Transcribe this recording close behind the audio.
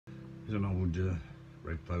It's an old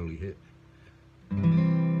Red Foley hit. I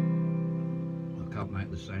can't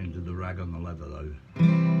make the sound of the rag on the leather though.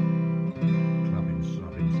 Clapping,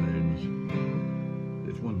 snapping sounds.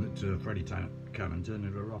 It's one that Freddie Cannon turned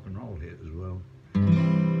into a rock and roll hit as well.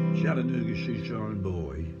 Chattanooga Shoeshine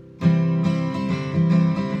Boy.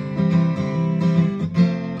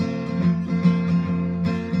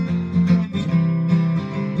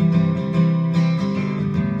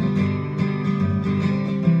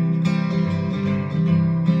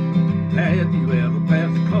 Have you ever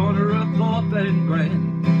passed the corner of 4th and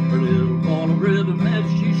Grand, for a little ball of rhythm as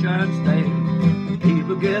she shines stand?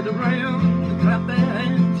 People gather round to clap their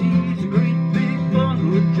hands. He's a great big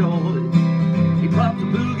bundle of joy. He pops a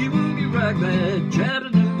boogie woogie rag, that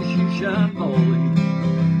Chattanooga Shoeshine Boy.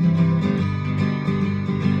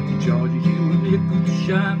 He charges you a nickel to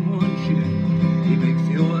shine one shoe. He makes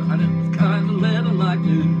the oil and it's kind of leather like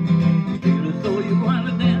new. You feel as though you want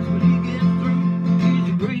to dance when he gets through. He's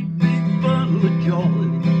a great joy.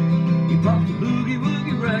 He pops a boogie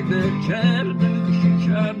woogie rag, that Chattanooga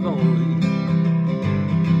Shoeshine Boy.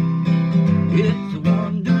 It's a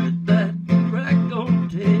wonder that the rag don't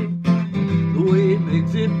take, the way it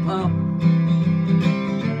makes it pop.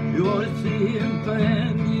 You ought to see him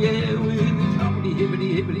fan the air with his hoppity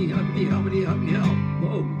hippity hippity hoppity hoppity hoppity hop.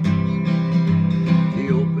 Whoa. He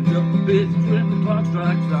opens up the business when the clock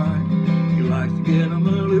strikes 9. He likes to get 'em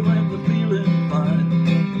early when they're feeling fine.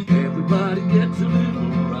 Everybody gets a little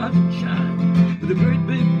rise and shine with a great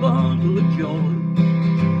big bundle of joy.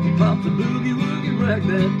 He pops a boogie woogie rag,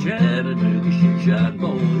 that Chattanooga Shoeshine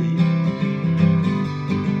Boy.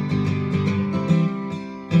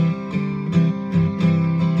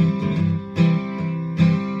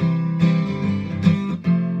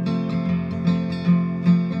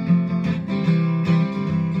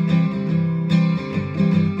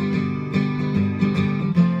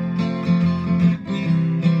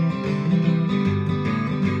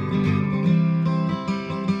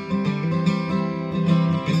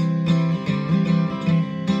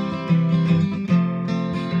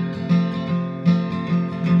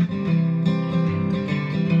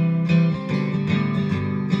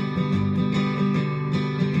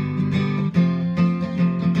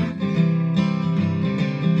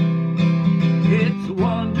 It's a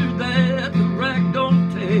wonder that the rag don't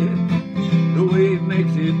tear, the way it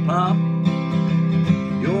makes it pop.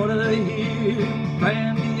 You ought to hear him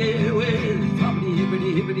fan the air with his hoppity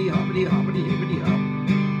hippity hippity hoppity hoppity hippity hop.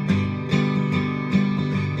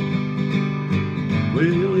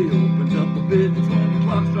 Well, he opens up the business when the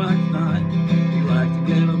clock strikes 9. He likes to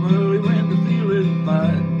get 'em early when they're feeling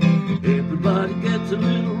fine. Everybody gets a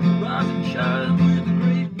little rise and shine with a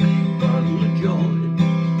great big bundle of joy.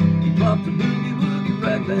 He pops a boogie woogie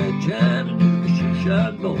rag, that Chattanooga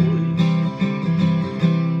Shoeshine Boy.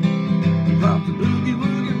 He pops a boogie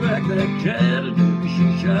woogie rag, that Chattanooga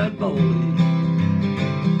Shoeshine Boy.